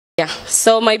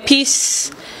So my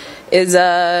piece is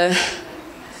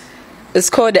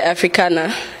called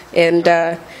Africana,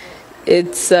 and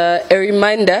it's a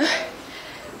reminder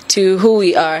to who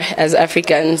we are as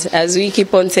Africans. As we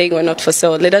keep on saying we're not for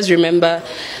sale, let us remember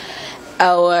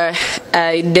our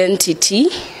identity,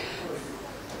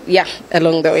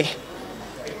 along the way.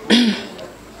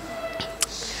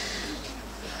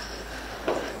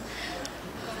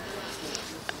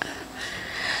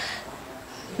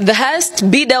 The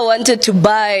highest bidder wanted to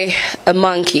buy a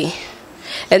monkey,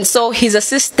 and so his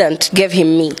assistant gave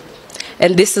him me.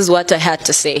 And this is what I had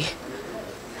to say.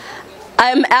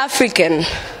 I'm African,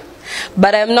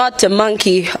 but I'm not a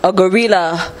monkey, a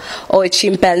gorilla, or a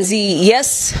chimpanzee.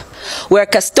 Yes, we're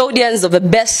custodians of the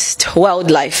best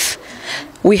wildlife.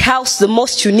 We house the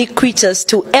most unique creatures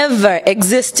to ever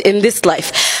exist in this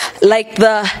life, like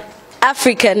the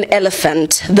African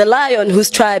elephant, the lion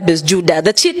whose tribe is Judah,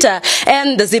 the cheetah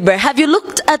and the zebra. Have you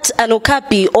looked at an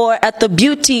okapi or at the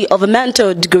beauty of a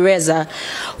mantled gureza?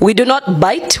 We do not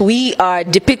bite, we are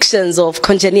depictions of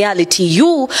congeniality.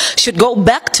 You should go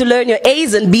back to learn your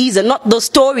A's and B's and not those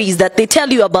stories that they tell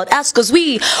you about us, because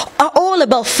we are all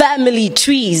about family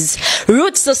trees.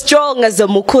 Roots are strong as a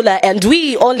mukula, and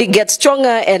we only get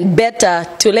stronger and better.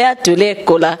 Tule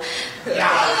kola.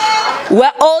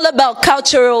 We're all about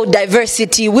cultural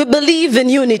diversity. We believe in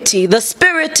unity. The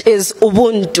spirit is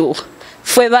Ubuntu.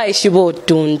 Fueva ishibo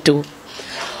tuntu.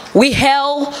 We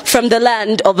hail from the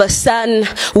land of the sun.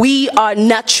 We are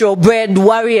natural bred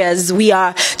warriors. We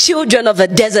are children of the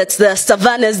deserts, the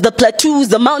savannas, the plateaus,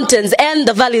 the mountains, and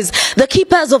the valleys, the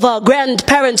keepers of our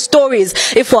grandparents' stories.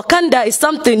 If Wakanda is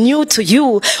something new to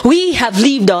you, we have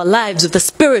lived our lives with the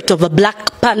spirit of a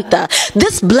Black Panther.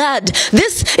 This blood,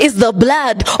 this is the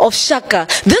blood of Shaka.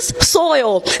 This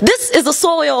soil, this is a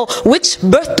soil which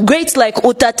birthed greats like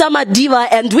Utatama Diva,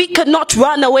 and we cannot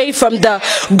run away from the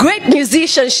great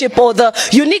musicianship or the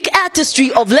unique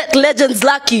artistry of legends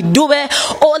Lucky Dube,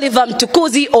 Oliver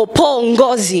Mtukudzi, or Paul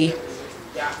Ngozi.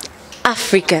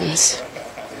 Africans.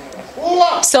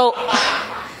 So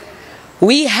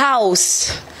we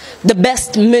house the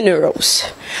best minerals,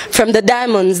 from the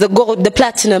diamonds, the gold, the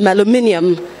platinum,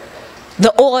 aluminium,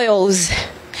 the oils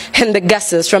and the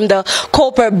gases, from the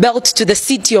copper belt to the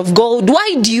city of gold.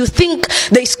 Why do you think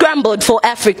they scrambled for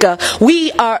Africa?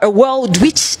 We are a world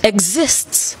which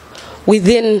exists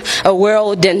within a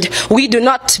world, and we do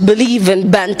not believe in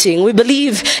banting. We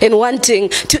believe in wanting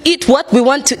to eat what we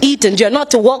want to eat, and you're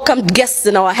not a welcome guest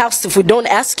in our house if we don't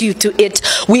ask you to eat.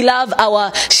 We love our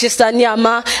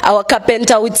shisanyama, our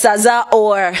kapenta with saza,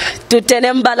 or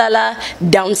tutenembalala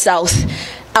down south.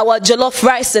 Our jollof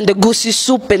rice and the goosey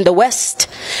soup in the west,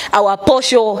 our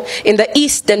posho in the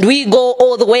east, and we go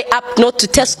all the way up north to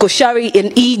Tesco Shari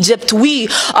in Egypt. We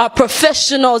are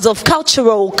professionals of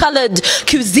cultural, colored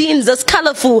cuisines, as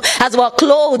colorful as our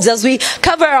clothes, as we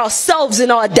cover ourselves in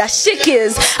our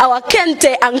dashikis, our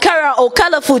kente, Ankara, or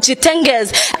colorful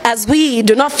chitenges, as we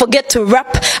do not forget to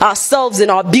wrap ourselves in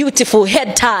our beautiful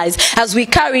head ties, as we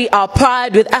carry our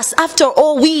pride with us. After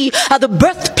all, we are the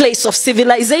birthplace of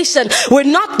civilization. We're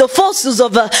not the forces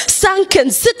of a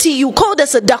sunken city. You called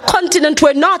us a dark continent.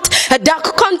 We're not a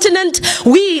dark continent.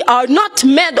 We are not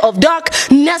made of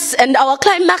darkness, and our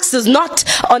climax is not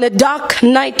on a dark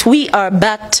night. We are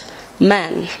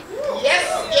Batman.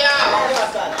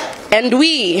 And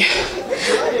we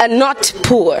are not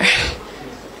poor.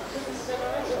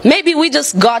 Maybe we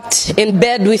just got in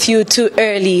bed with you too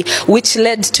early, which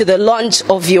led to the launch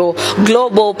of your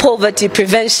global poverty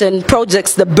prevention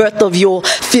projects, the birth of your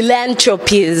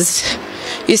philanthropies.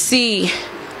 You see,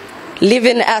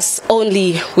 leaving us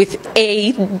only with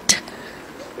AIDS.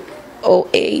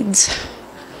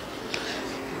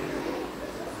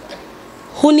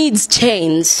 Who needs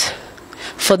chains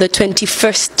for the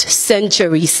 21st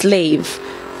century slave?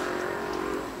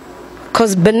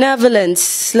 Because benevolent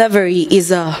slavery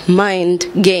is a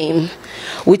mind game,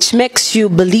 which makes you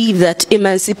believe that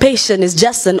emancipation is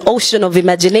just an ocean of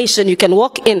imagination you can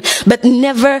walk in but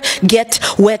never get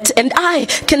wet. And I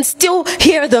can still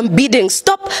hear them bidding.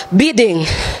 Stop bidding.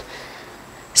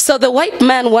 So the white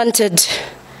man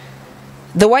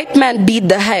bid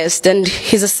the highest, and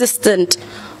his assistant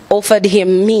offered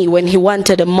him me when he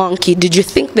wanted a monkey. Did you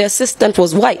think the assistant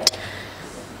was white?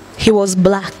 He was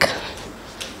black.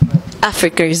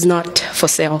 Africa is not for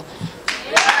sale.